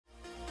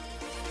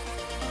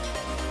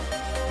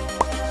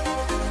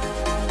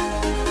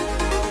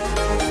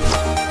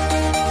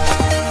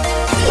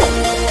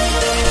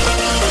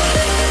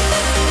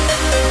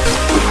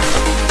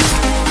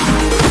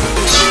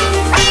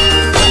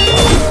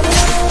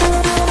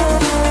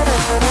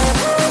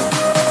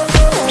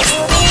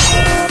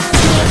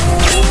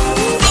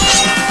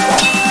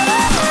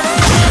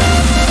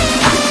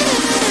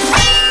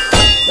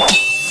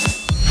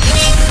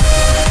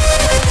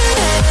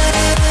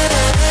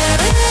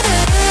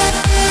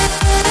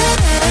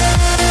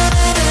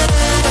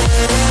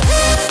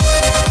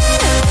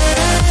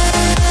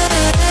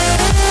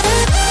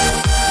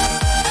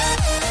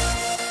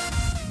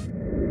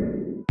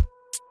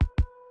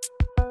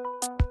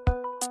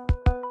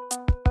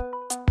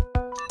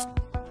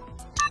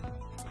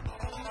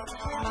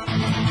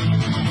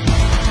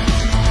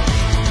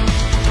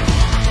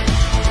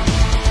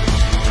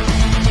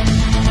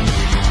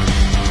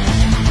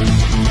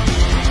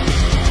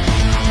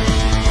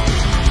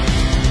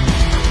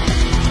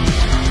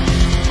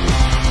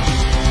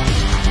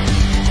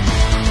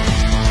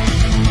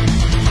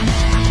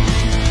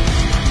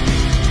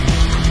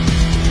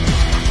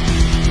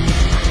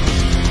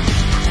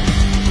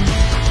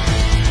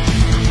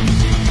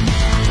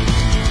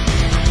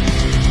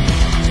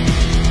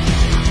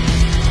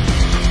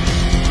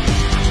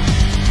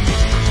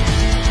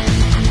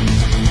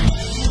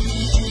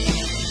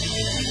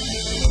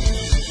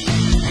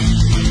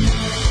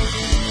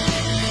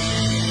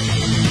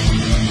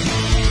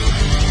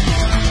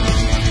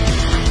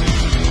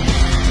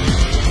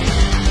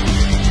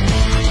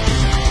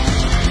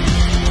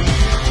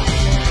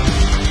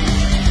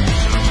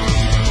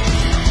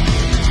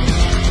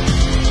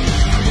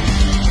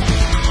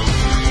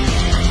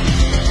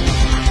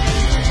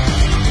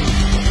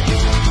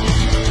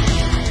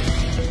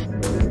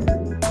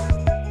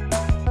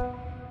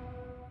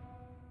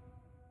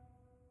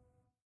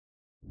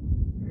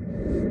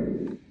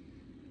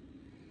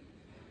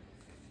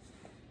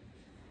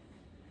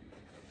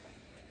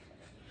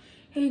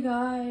Hey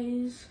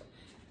guys,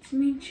 it's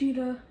me,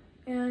 Cheetah,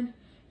 and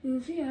you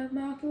can see I have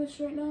my Oculus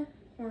right now,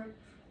 or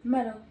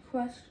Meta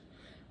Quest,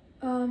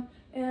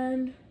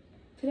 and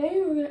today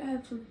we're gonna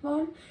have some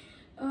fun.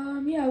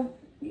 Yeah,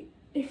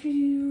 if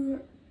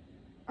you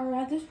are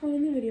at this point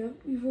in the video,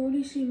 you've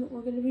already seen what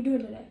we're gonna be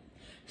doing today.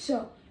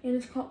 So,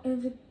 it's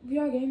a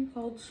VR game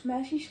called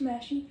Smashy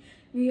Smashy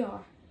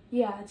Vr.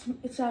 Yeah,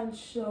 it sounds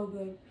so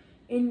good.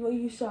 In what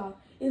you saw,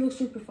 it looks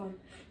super fun.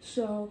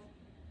 So,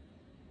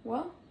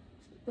 well,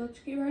 let's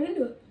get right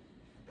into it.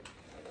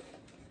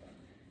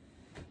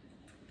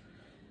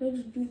 Let's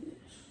do this.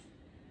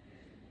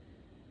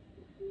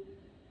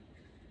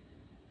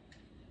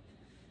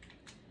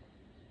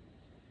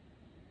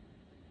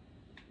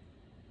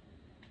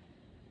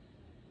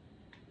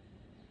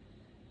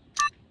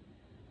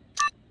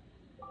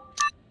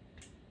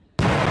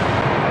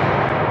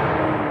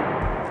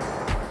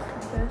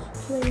 Best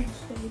place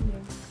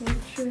stadium.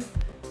 Make sure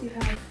you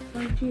have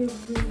plenty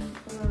of room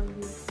around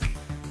you.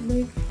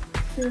 Make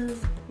sure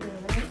your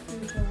right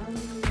is around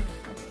you.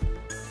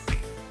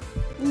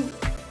 Ooh.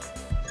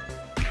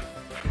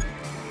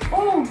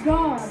 Oh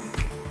God!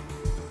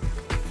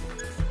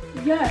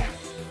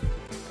 Yes!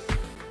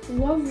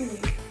 Lovely.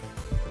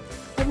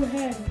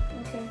 Overhead.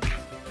 Okay.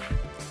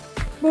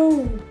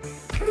 Boom!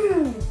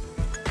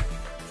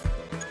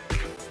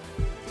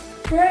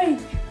 Break!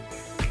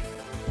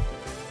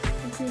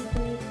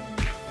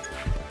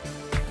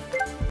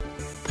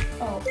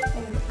 Oh,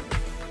 okay.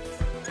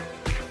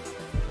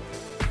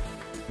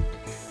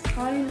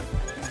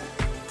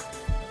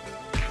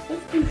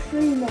 Let's do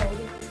free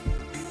mode.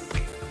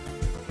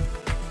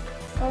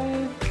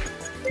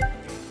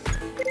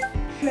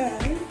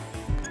 Okay.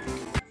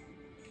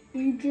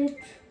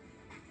 Egypt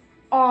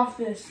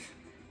office.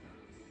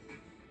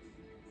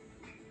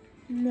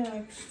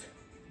 Next.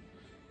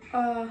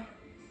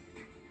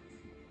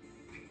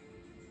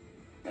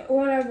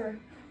 Whatever.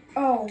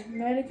 Oh,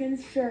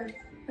 mannequins, sure.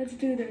 Let's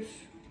do this.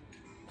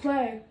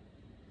 Play.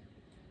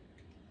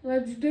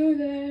 Let's do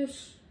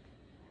this.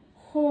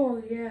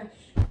 Oh, yes.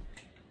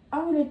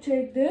 I'm gonna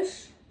take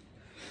this.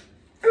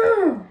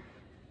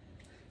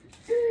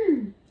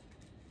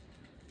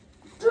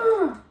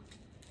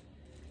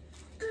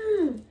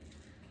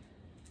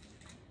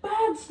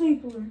 Bad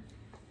stapler.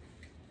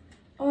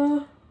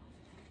 Oh.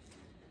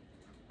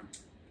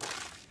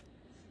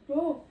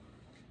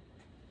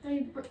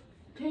 Hey,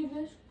 take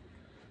this.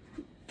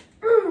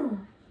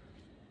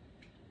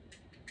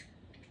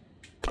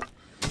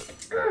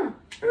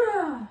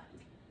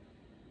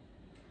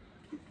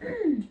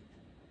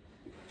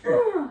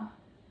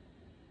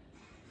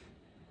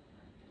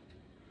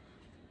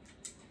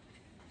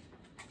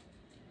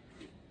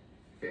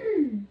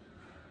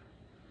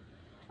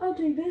 I'll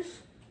take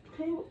this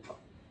table.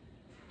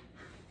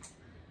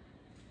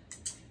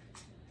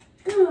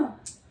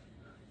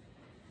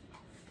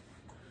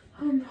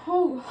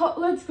 Hulk,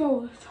 let's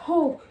go. It's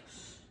Hulk.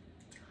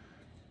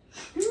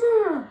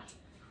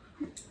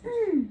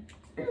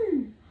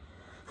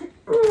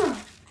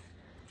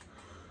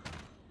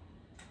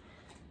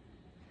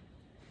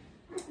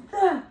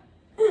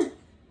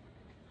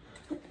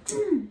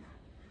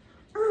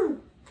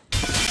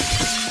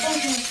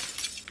 Okay.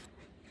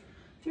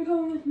 You're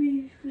going with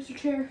me, Mr.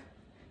 Chair.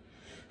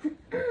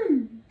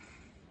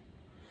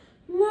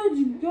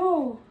 Let's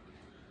go.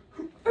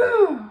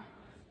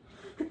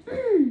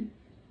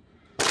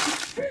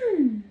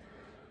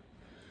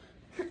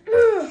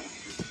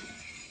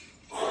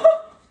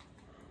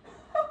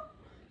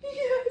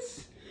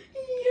 Yes,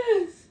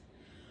 yes,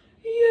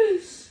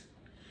 yes,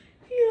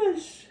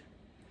 yes.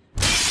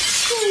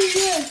 Oh,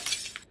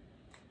 yes.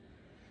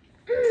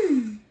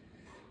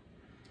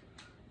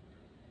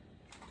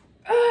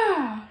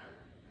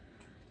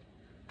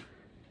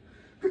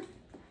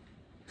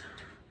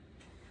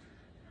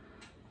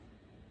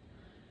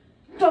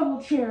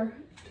 Double chair.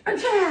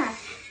 Attack!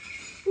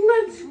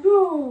 Let's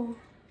go!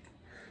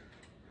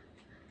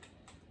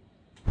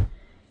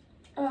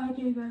 I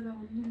can't buy that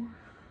one more.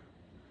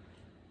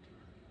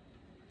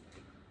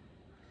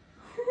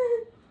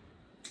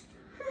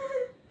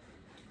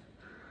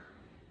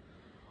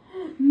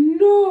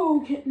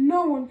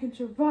 No one can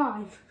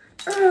survive.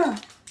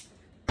 Yes.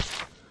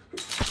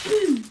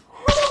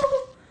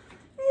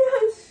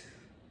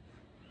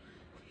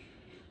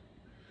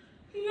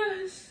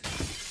 Yes.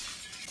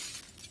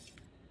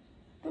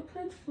 The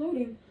plane's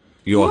floating.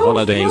 Your No,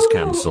 holiday's floating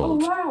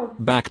cancelled.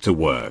 allowed. Back to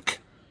work.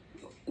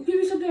 Give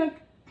me something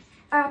like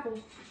apple.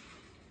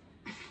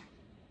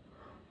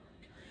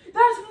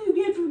 That's what you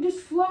get for just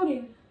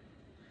floating.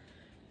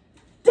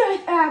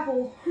 Death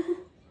apple.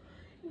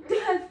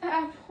 Death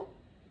apple.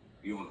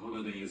 Your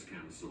holiday is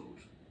cancelled.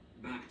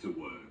 Back to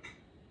work.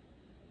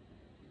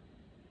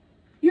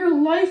 Your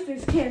life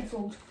is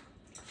cancelled.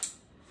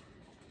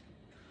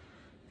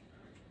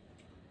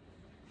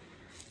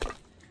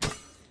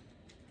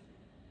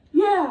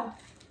 Yeah.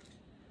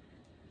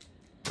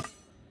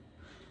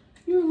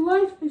 Your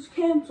life is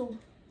cancelled.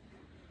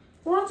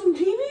 Want some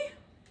TV?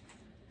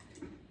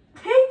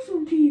 Take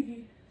some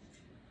TV.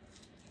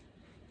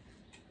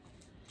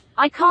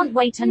 I can't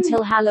wait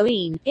until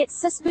Halloween. It's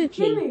so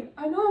spooky. Give me.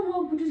 I know I'm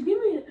home, but just give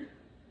me it.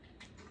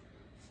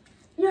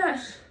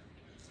 Yes.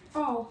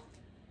 Oh.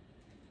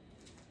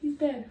 He's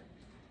dead.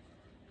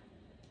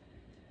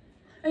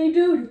 Hey,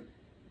 dude.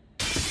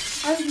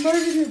 I just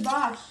murdered your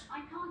boss.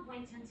 I can't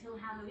wait until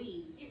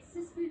Halloween. It's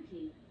so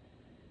spooky.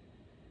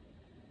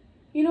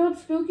 You know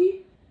what's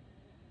spooky?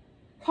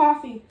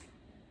 Coffee.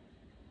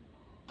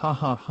 Ha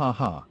ha ha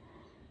ha.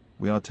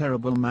 We are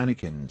terrible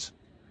mannequins.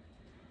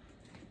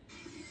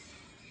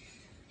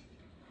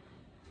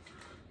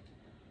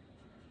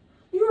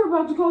 You were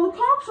about to call the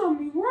cops on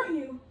me, weren't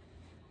you?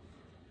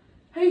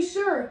 Hey,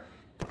 sir.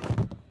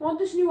 Want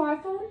this new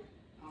iPhone?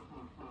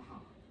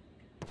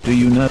 Do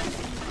you know?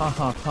 Ha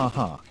ha ha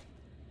ha.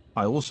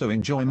 I also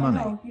enjoy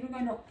money. Oh, you don't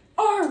got no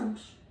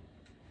arms.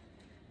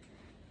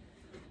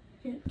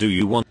 Do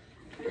you want?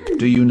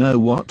 Do you know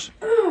what?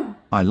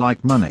 I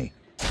like money.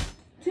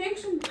 Take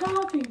some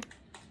coffee.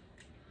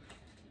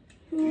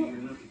 I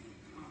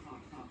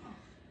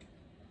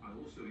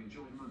also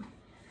enjoy money.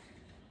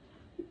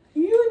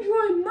 You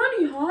enjoy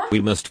money, huh?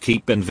 We must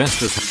keep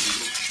investors.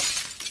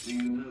 Do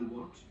you know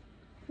what?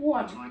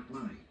 What? I like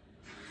money.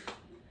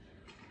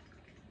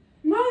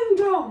 No, you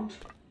don't.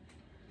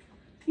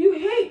 You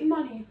hate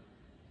money.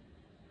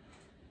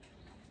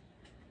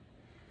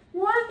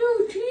 Want a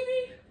new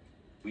TV?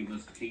 We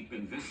must keep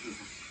investors.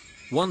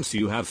 Once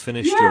you have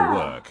finished your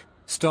work,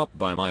 stop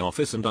by my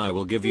office and I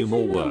will give you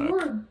more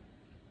work.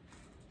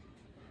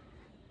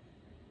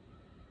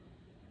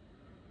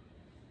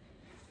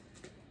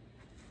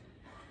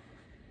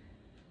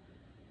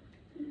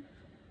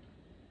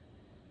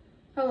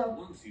 Hello.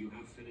 Once you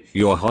have finished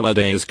Your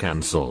holiday is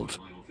cancelled.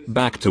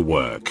 Back to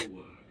work.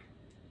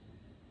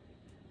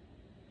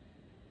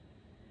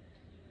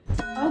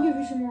 I'll give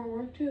you some more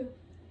work too.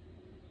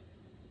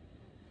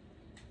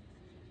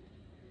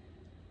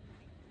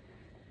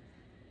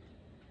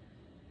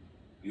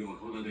 Your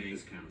holiday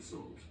is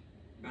cancelled.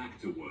 Back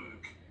to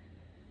work.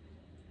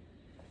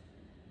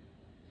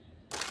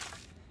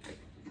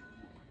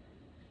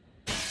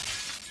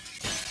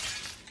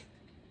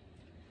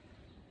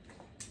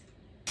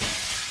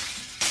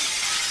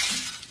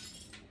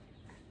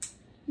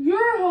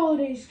 Your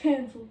holiday's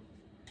canceled.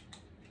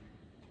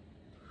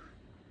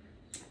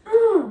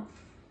 Look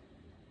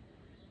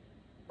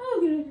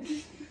at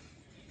it.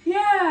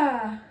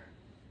 Yeah.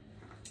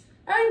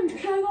 I'm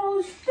killing all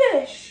this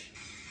fish.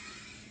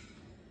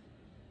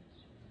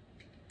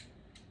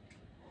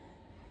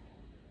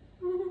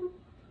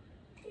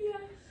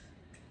 Yes.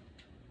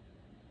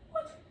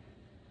 What?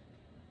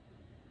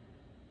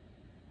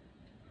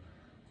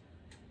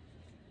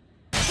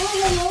 Oh,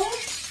 hello?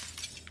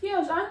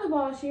 Yes, I'm the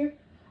boss here.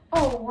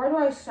 Oh, why do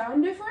I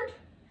sound different?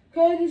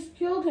 Okay, I just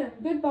killed him.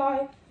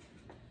 Goodbye.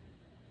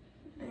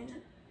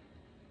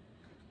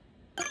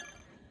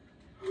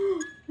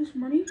 This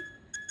money?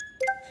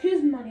 It's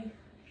his money.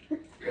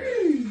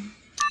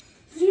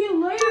 See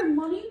you later,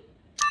 money.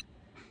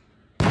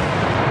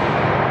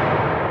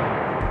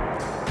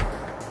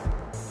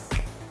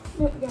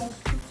 Look, guys,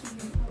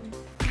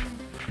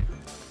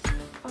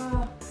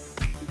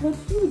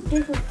 let's do a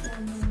different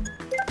one now.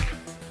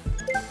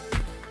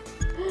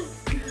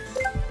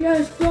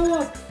 Yes, blow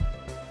up.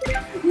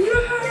 Yeah!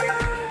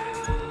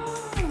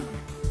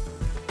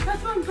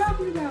 That's what I'm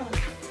talking about.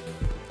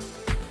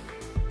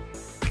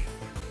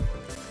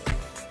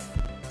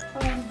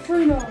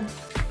 Freedom.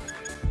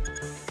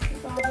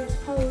 Father's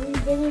Halloween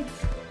Village.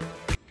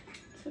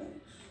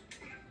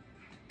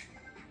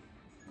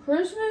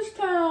 Christmas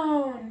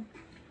Town.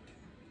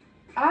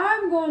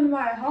 I'm going to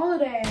my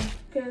holiday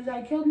because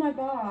I killed my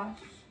boss.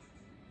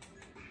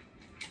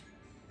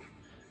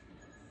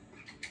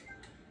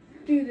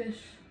 Do this.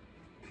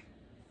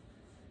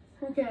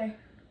 Okay.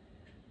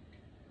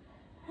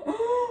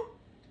 Oh,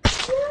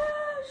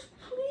 yes,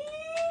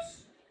 please.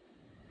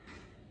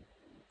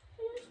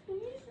 Yes,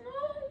 please, no.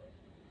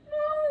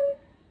 No.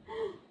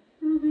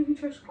 Little baby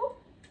tricycle.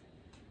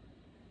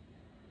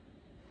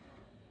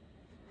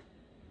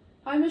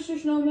 Hi, Mr.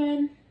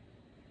 Snowman.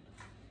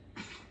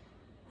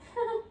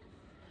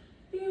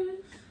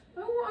 Yes.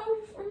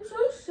 I'm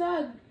so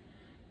sad.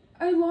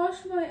 I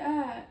lost my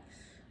axe.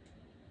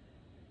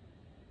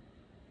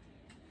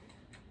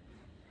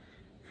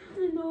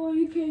 No,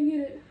 you can't get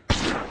it.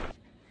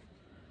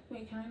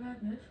 Wait, can I grab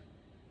this?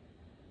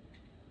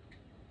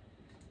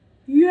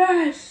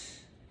 Yes!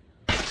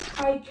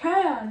 I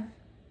can!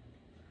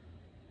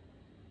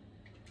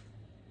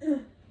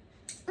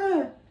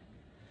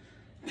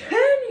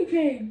 Candy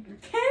cane!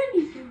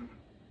 Candy cane!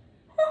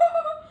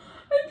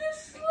 I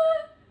just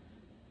slept!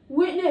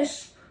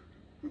 Witness!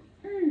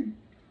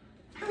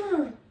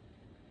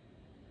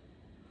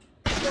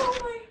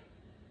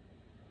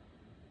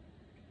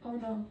 Oh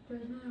no,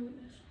 there's another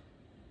witness.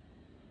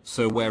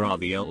 So where are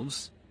the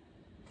elves?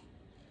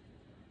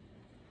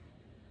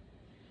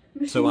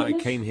 Mr. So I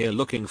Witness? came here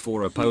looking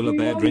for a So polar you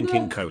bear want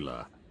drinking that?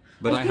 cola.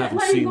 But I can't haven't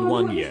let him seen go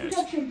one under witness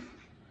yet. protection.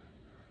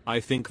 I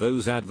think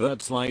those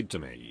adverts lied to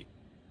me.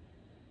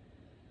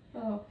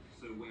 Oh.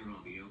 So where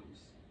are the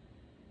elves?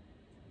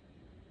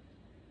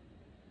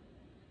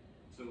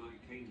 So I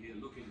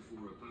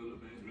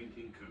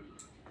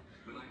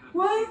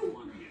What?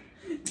 One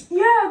yet.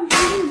 Yeah,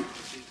 because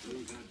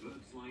Those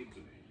adverts lied to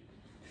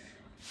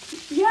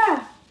me.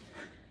 yeah,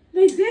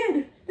 they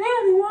did. They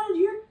only wanted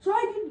you so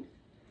I could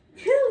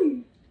kill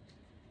you.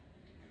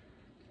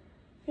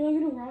 Can I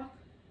get a rock?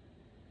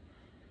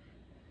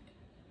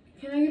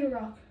 Can I get a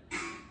rock?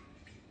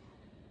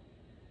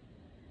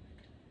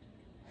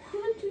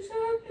 What just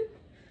happened?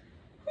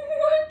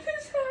 What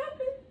just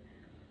happened?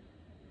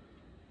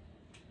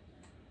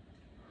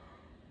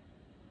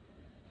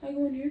 Can I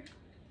go in here?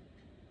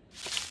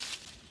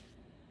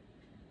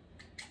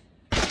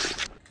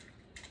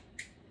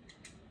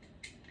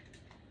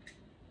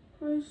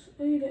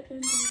 I need to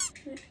end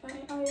it.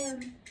 I am.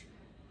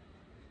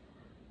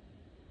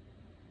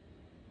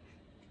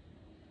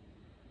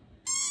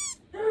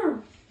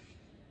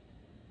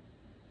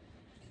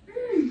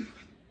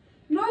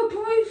 No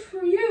toys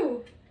for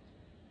you.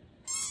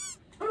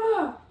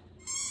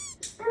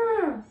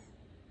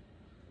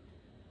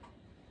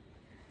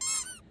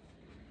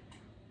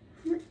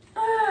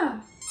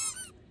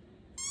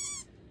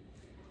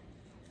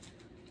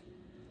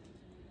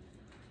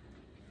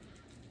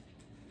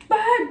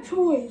 Bad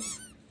toys.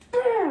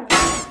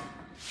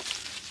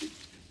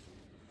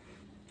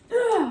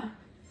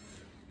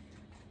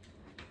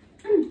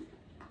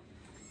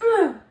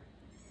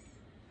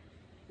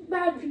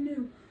 Bad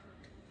canoe.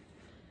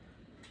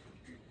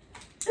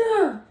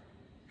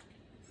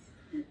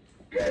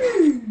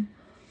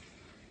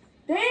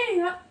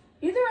 Dang,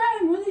 either I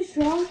am really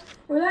strong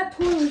or that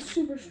toy is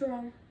super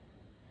strong.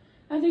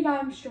 I think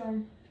I'm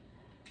strong.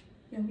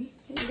 Yummy.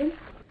 Can you eat him?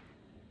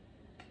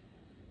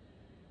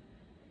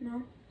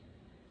 No.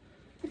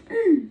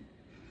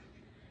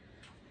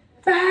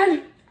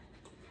 Bad.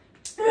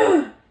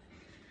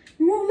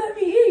 You won't let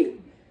me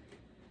eat.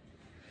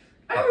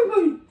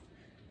 Everybody,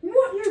 you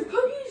want your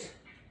cookies?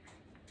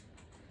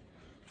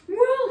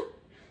 Well,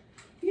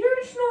 you're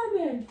a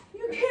snowman.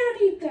 You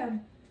can't eat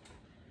them.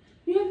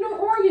 You have no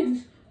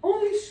organs,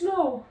 only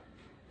snow.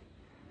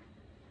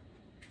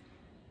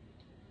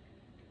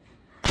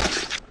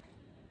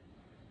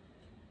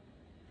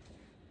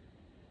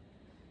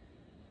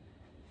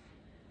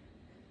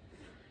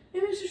 Hey,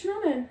 Mr.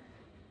 Snowman.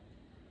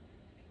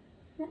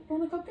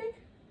 Want a cupcake?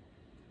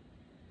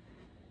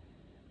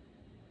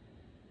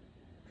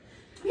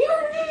 You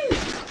don't need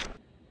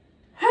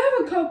have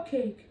a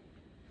cupcake.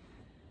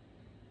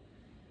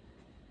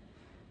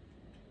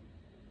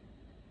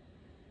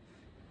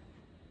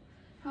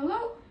 Hello?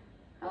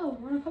 Hello,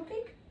 want a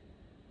cupcake?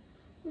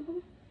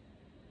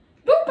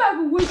 Don't back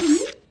away from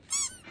me!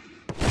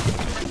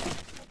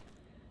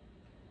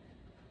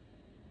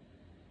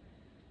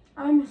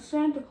 I'm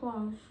Santa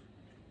Claus.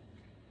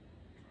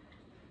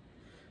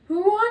 Who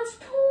wants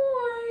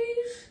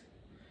toys?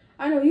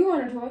 I know you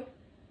want a toy.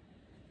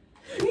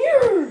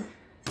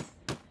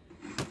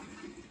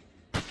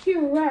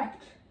 You're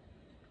wrecked.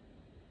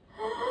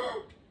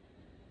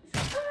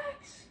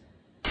 Axe.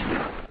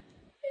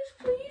 Yes,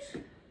 please.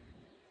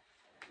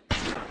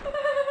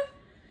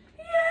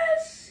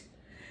 Yes.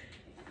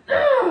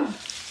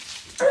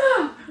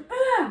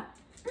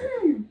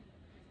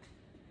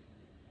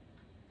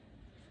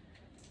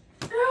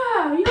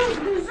 You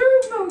don't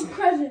deserve no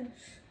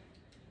presents.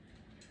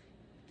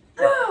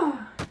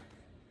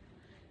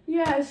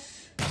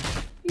 Yes.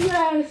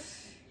 Yes.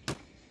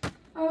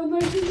 I would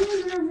like to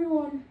murder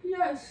everyone.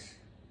 Yes.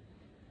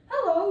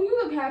 Hello, you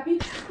look happy.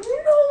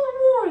 No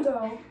more,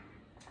 though.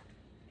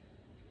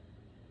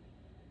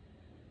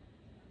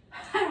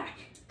 Hack.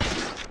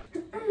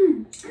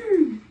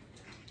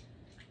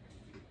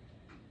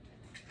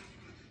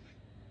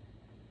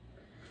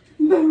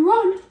 You better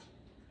run.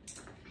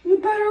 You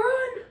better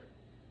run.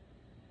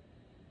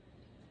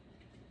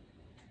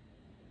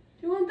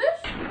 You want this?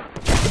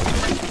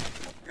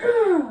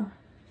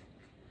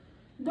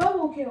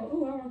 Double kill.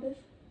 Ooh, I want this.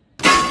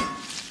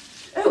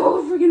 It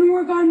won't freaking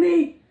work on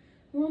me.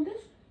 You want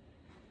this?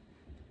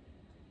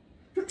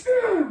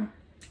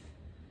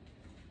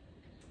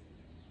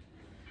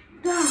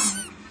 Die.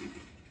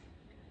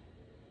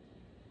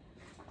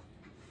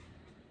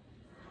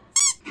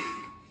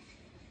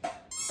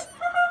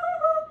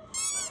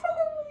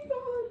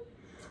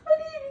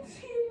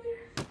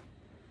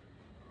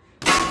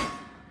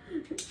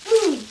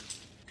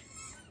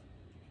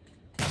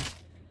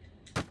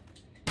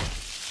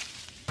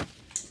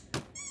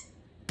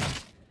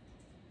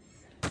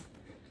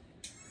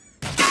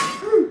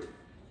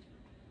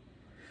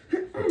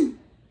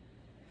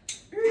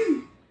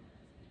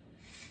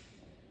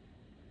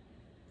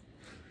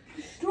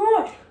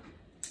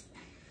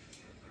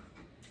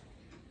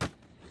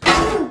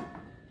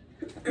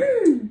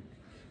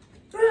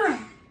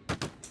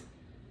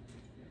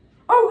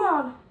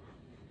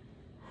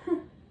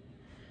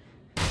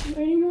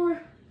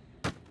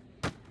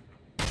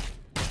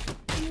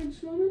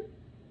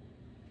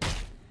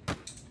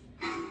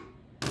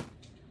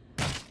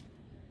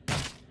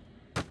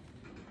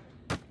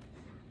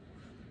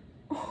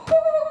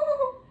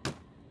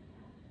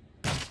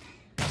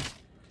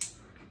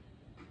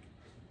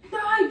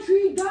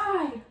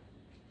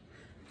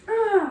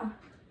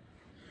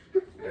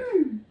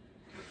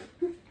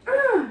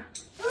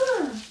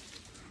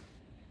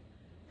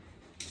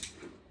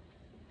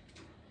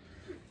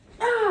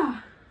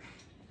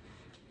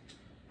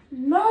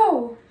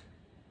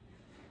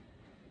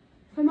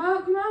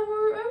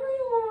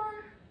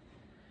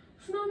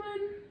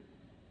 snowman.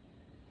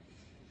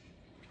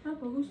 Ah,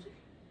 pogo stick.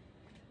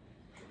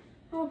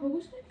 Ah,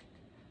 pogo stick.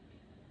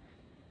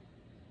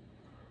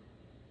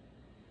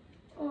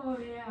 Oh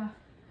yeah.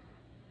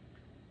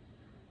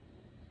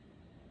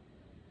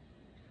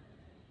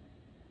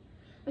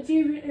 Let's see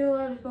if it'll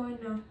let us go in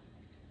now.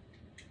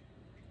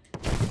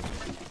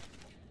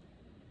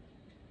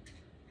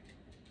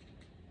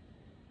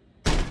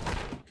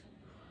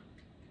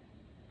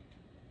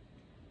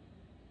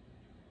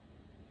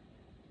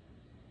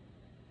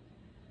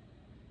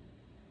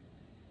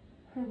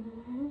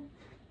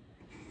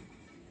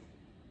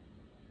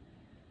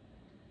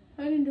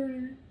 I didn't do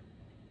anything.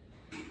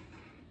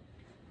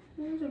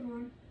 Where's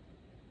everyone?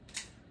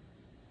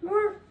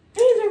 Where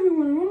is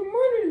everyone? I want to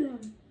murder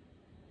them.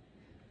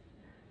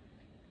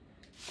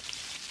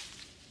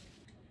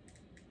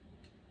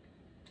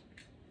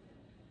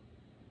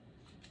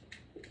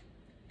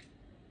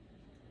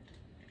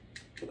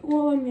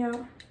 Well, let me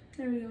out.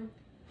 There we go.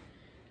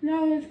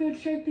 Now let's go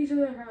check these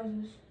other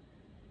houses.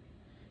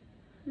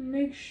 And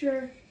make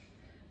sure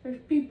there's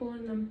people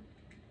in them.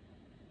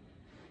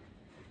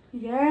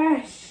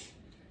 Yes!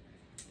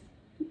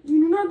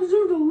 You do not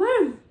deserve to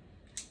live!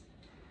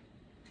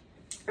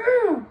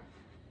 Ugh.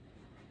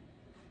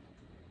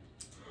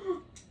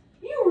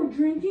 You are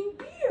drinking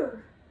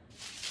beer!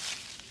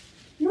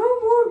 No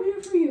more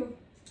beer for you.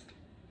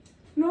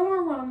 No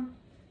more rum.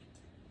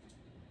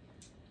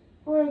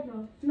 Or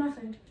no,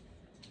 nothing.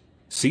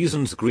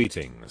 Season's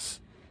greetings.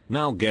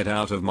 Now get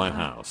out of my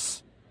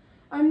house.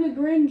 I'm the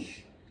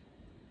Grinch.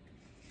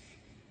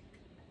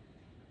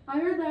 I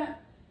heard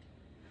that.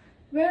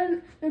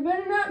 There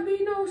better not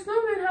be no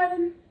snowman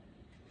hiding.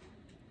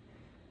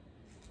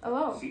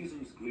 Hello.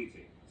 Season's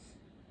greetings.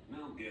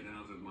 Now get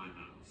out of my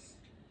house.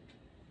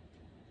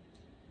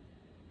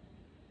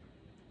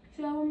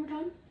 Say that one more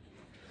time.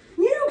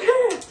 You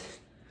can't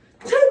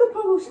take a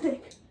pogo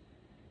stick.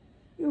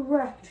 You're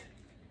wrecked.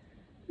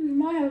 This is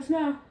my house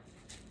now.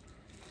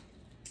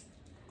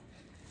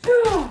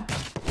 Ah!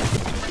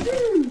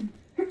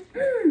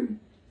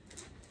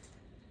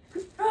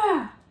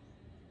 Ah!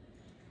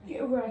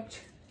 Get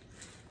wrecked.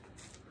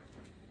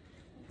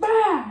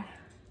 Bad.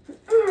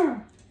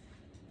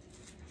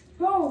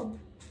 Go.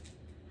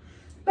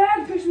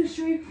 Bad Christmas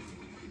tree.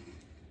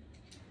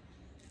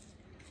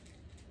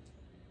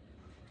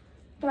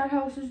 That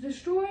house is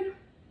destroyed.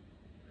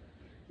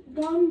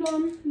 Done,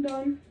 done,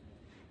 done.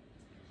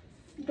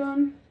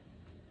 Done.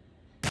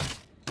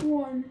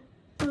 One.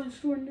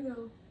 Last one to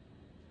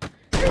go.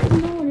 There's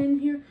no one in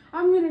here.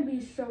 I'm gonna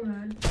be so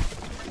mad.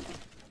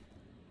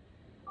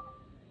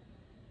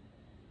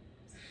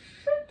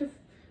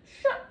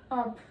 Shut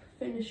up,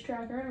 fitness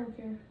tracker. I don't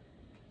care.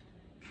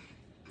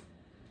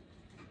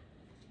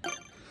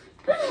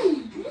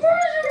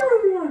 Where's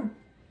everyone?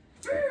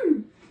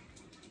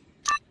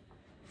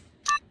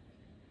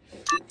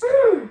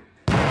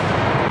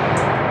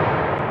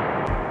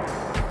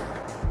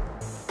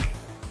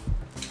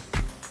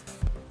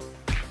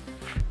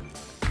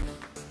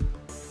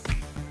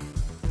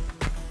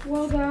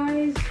 Well,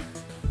 guys,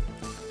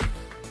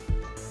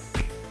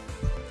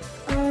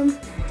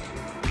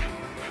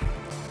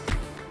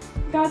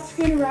 that's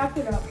gonna wrap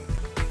it up.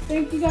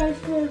 Thank you guys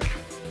for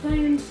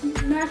playing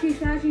Smashy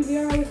Smashy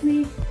Vr with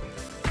me.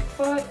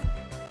 But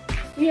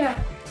yeah,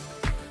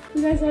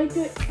 you guys liked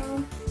it.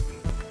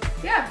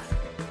 Yeah,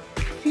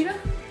 Cheetah,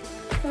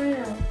 signing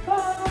out.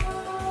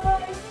 Bye.